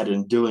going ahead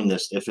and doing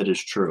this if it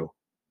is true.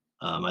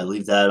 I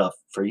leave that up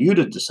for you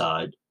to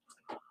decide,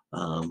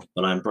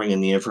 but I'm bringing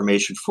the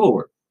information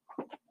forward.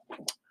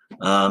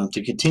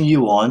 To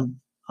continue on,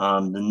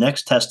 the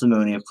next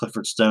testimony of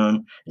Clifford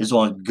Stone is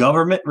on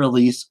government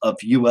release of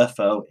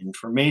UFO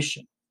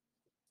information.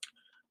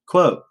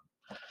 Quote,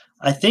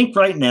 I think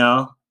right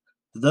now,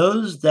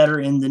 those that are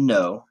in the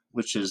know,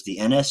 which is the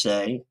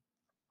NSA,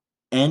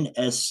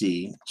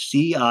 NSC,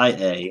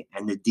 CIA,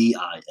 and the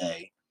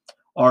DIA,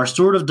 are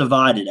sort of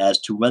divided as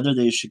to whether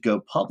they should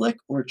go public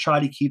or try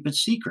to keep it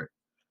secret.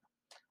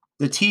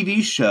 The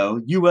TV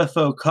show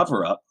UFO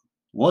Cover-Up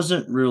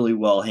wasn't really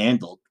well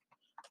handled.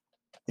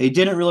 They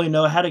didn't really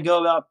know how to go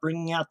about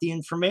bringing out the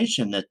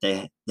information that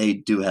they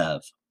do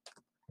have.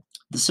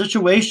 The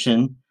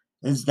situation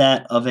is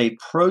that of a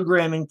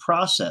programming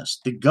process.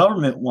 The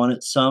government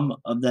wanted some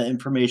of that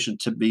information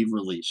to be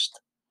released.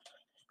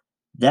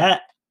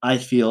 That, I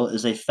feel,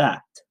 is a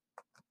fact.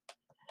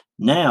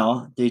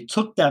 Now, they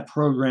took that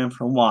program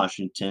from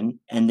Washington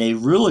and they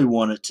really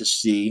wanted to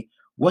see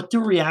what the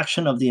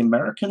reaction of the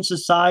American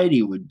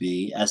society would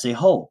be as a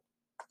whole,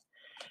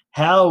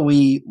 how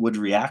we would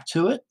react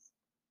to it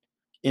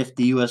if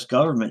the US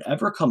government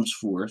ever comes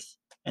forth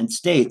and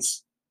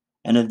states,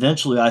 and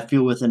eventually I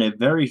feel within a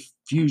very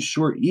few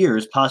short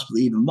years,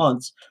 possibly even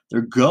months,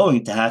 they're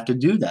going to have to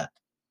do that.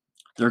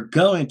 They're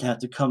going to have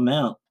to come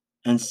out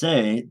and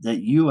say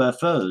that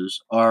UFOs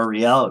are a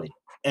reality,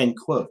 end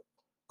quote.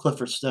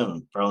 Clifford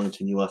Stone,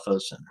 Burlington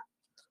UFO Center.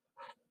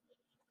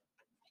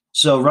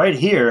 So right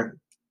here,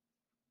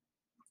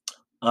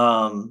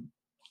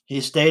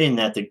 he's stating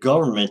that the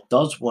government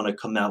does want to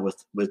come out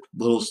with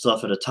little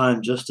stuff at a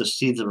time just to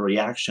see the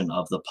reaction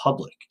of the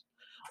public.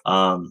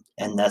 And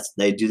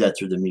they do that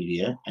through the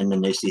media, and then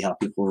they see how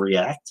people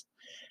react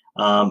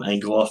and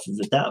go off of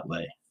it that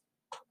way.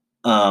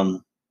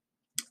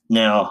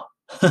 Now,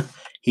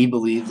 he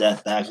believed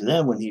that back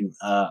then when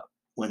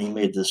he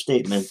made the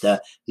statement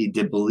that he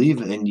did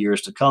believe in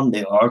years to come,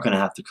 they are going to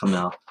have to come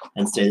out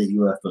and say that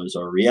UFOs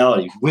are a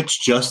reality,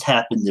 which just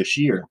happened this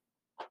year.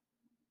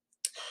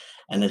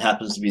 And it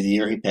happens to be the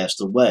year he passed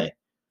away.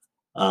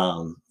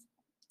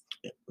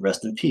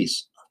 Rest in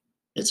peace.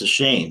 It's a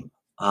shame.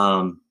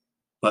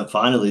 But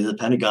finally, the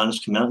Pentagon has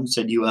come out and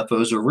said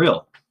UFOs are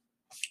real.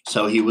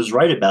 So he was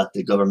right about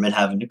the government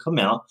having to come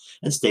out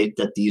and state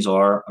that these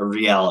are a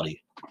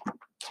reality.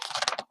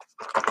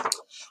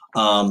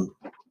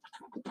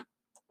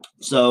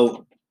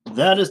 So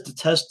that is the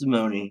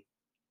testimony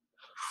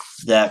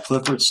that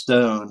Clifford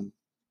Stone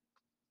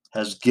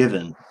has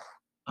given.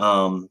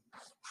 The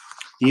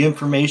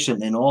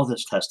information in all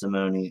this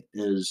testimony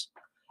is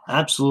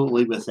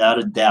absolutely without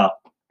a doubt.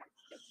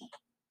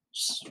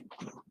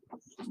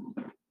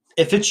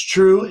 If it's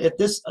true,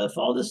 if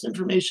all this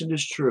information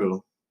is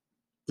true,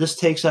 this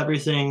takes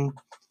everything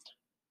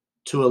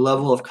to a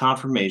level of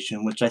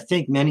confirmation, which I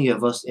think many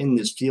of us in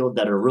this field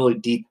that are really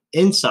deep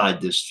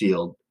inside this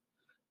field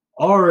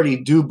already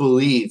do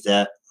believe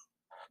that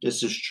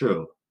this is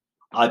true.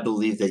 I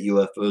believe that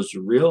UFOs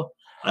are real.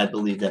 I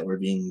believe that we're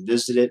being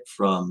visited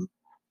from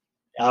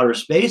outer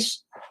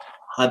space.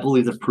 I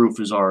believe the proof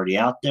is already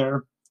out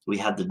there. We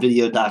have the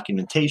video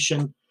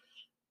documentation.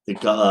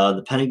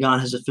 The Pentagon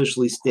has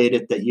officially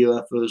stated that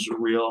UFOs are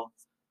real.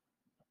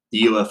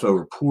 The UFO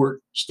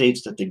report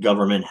states that the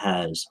government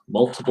has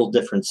multiple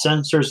different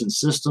sensors and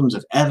systems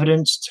of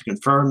evidence to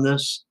confirm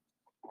this.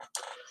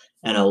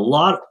 And a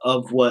lot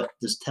of what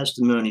this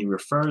testimony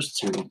refers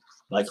to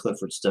by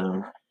Clifford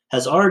Stone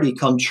has already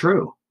come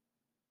true.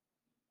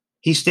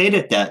 He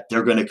stated that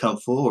they're going to come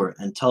forward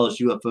and tell us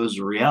UFOs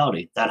are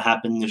reality. That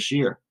happened this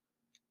year.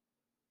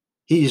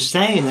 He is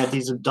saying that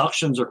these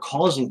abductions are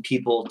causing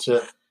people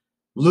to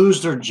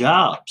lose their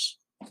jobs,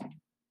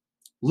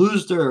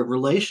 lose their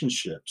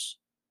relationships.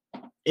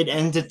 It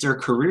ended their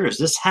careers.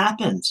 This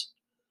happened.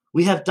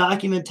 We have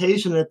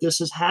documentation that this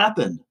has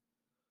happened.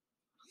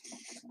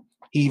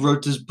 He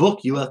wrote this book,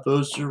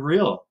 UFOs Are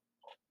Real.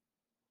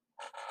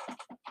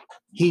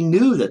 He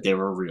knew that they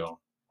were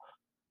real.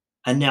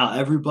 And now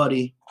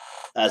everybody,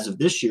 as of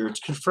this year, it's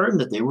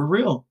confirmed that they were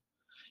real.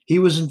 He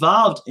was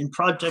involved in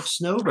Project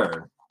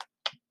Snowbird.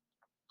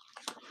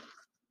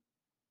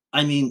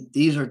 I mean,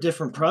 these are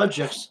different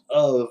projects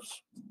of,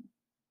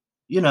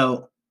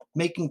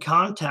 making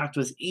contact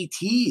with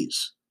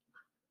ETs,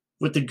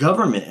 with the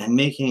government, and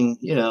making,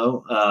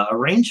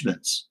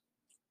 arrangements,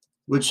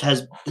 this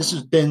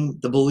has been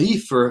the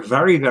belief for a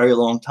very, very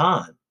long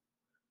time,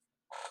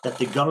 that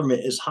the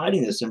government is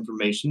hiding this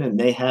information and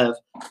they have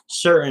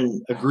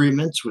certain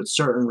agreements with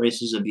certain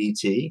races of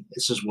ET.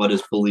 This is what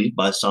is believed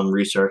by some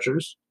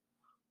researchers.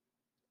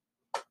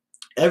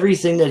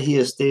 Everything that he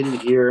has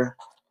stated here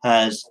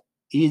has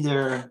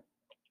either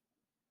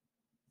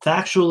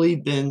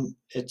factually been,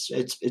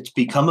 it's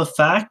become a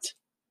fact,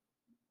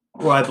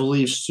 or I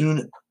believe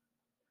soon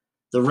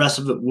the rest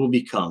of it will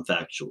become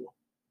factual.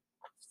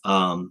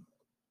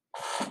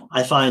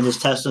 I find his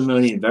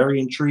testimony very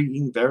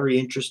intriguing, very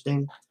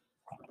interesting.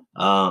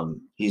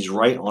 He's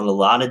right on a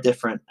lot of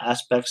different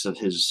aspects of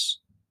his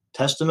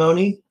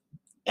testimony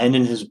and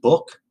in his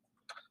book.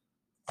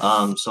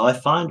 So I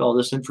find all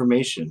this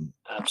information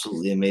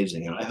absolutely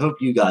amazing, and I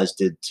hope you guys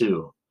did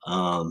too.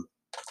 I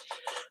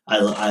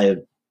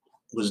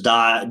was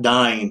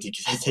dying to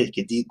take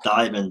a deep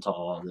dive into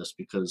all of this,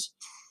 because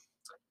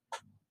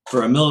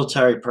for a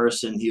military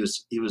person, he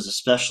was a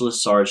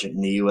specialist sergeant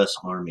in the U.S.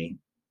 Army.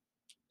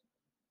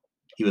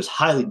 He was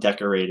highly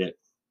decorated,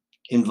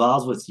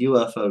 involved with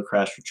UFO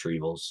crash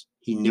retrievals.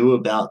 He knew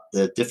about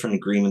the different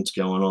agreements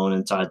going on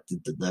inside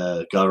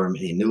the government.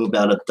 He knew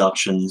about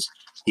abductions.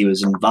 He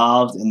was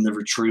involved in the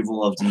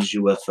retrieval of these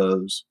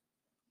UFOs.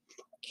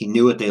 He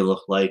knew what they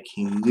looked like.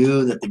 He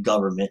knew that the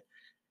government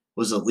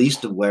was at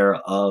least aware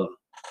of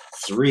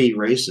 3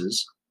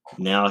 races.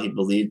 Now he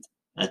believed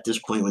at this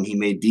point, when he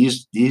made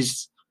these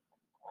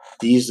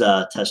these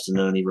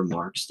testimony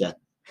remarks that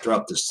they're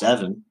up to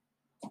 7.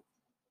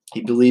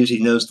 He believes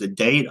he knows the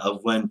date of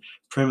when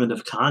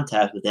primitive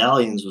contact with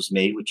aliens was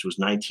made, which was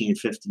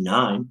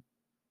 1959.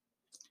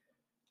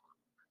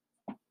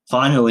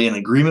 Finally, an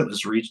agreement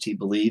was reached, he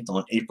believed,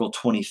 on April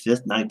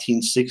 25th,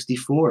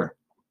 1964.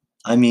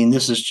 I mean,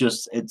 this is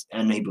just,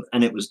 and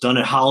it was done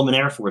at Holloman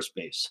Air Force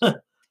Base.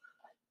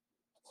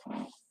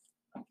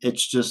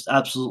 It's just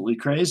absolutely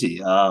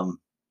crazy.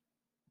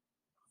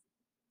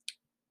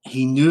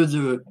 He knew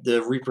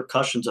the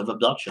repercussions of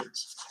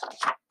abductions.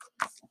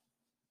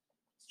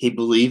 He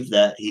believed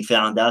that he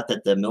found out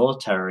that the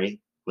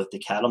military, with the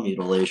cattle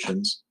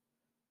mutilations,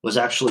 was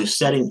actually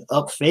setting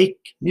up fake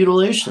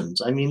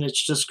mutilations. I mean,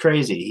 it's just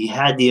crazy. He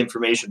had the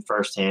information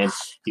firsthand.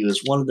 He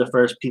was one of the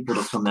first people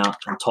to come out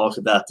and talk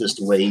about this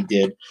the way he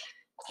did.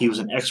 He was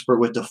an expert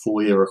with the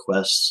FOIA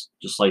requests,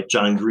 just like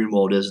John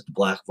Greenwald is at the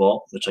Black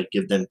Vault, which I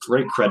give them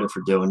great credit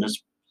for doing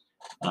this.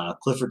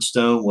 Clifford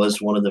Stone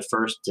was one of the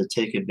first to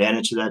take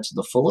advantage of that to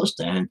the fullest.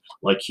 And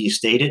like he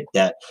stated,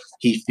 that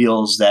he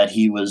feels that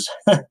he was,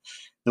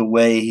 the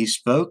way he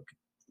spoke,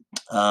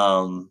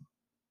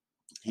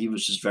 he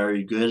was just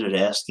very good at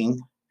asking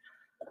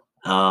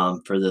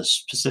for the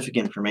specific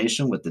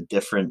information with the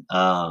different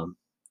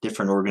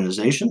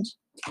organizations.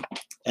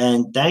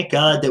 And thank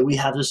God that we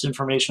have this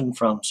information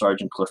from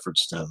Sergeant Clifford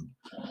Stone.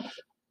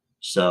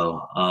 So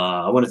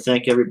I want to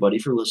thank everybody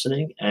for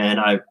listening. And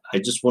I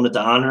just wanted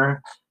to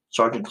honor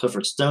Sergeant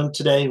Clifford Stone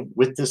today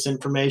with this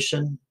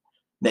information.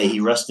 May he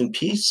rest in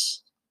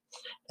peace,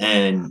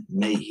 and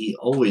may he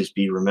always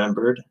be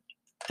remembered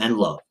and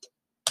loved.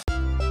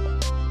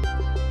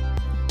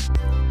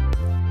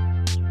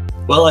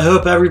 Well, I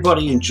hope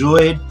everybody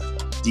enjoyed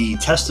the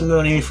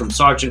testimony from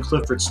Sergeant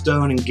Clifford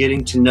Stone and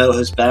getting to know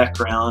his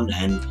background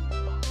and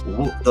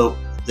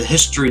the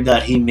history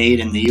that he made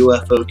in the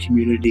UFO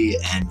community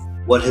and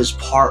what his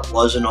part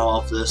was in all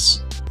of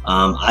this.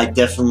 I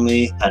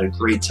definitely had a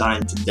great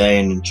time today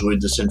and enjoyed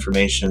this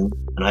information,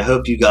 and I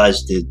hope you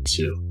guys did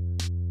too.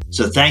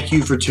 So thank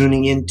you for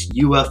tuning in to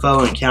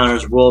UFO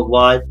Encounters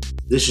Worldwide.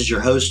 This is your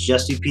host,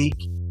 Jesse Peak,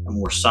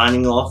 and we're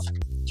signing off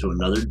to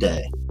another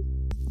day.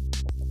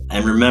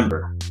 And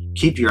remember,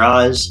 keep your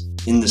eyes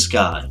in the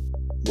sky.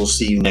 We'll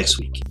see you next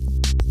week.